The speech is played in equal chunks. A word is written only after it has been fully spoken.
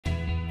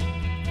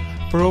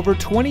For over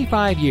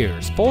 25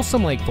 years,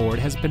 Folsom Lake Ford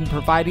has been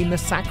providing the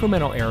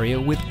Sacramento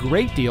area with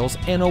great deals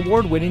and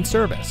award-winning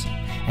service.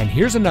 And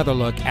here's another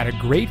look at a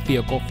great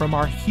vehicle from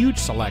our huge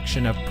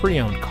selection of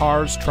pre-owned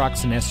cars,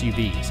 trucks, and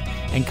SUVs,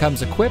 and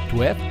comes equipped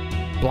with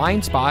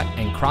blind spot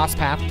and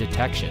cross-path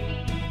detection,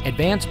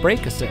 advanced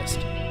brake assist,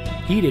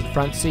 heated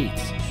front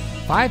seats,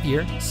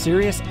 5-year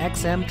Sirius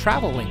XM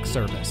Travel Link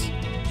service,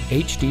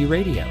 HD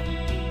radio,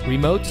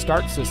 remote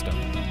start system,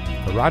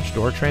 garage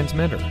door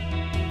transmitter,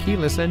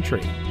 keyless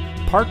entry,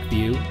 park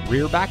view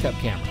rear backup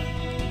camera,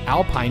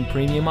 Alpine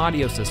premium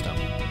audio system,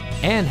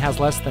 and has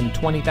less than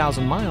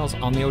 20,000 miles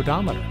on the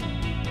odometer.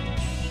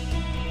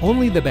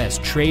 Only the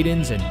best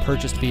trade-ins and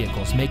purchased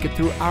vehicles make it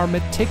through our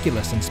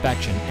meticulous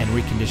inspection and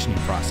reconditioning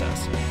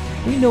process.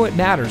 We know it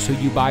matters who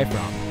you buy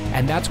from,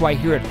 and that's why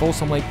here at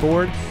Folsom Lake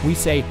Ford, we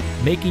say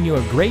making you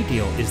a great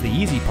deal is the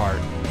easy part,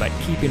 but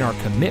keeping our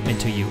commitment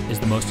to you is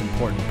the most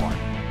important part.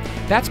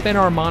 That's been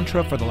our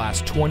mantra for the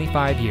last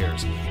 25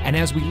 years, and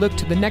as we look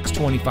to the next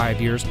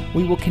 25 years,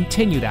 we will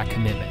continue that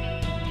commitment.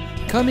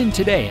 Come in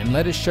today and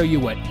let us show you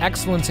what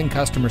excellence in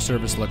customer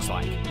service looks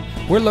like.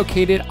 We're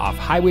located off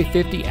Highway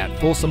 50 at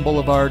Folsom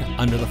Boulevard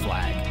under the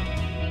flag.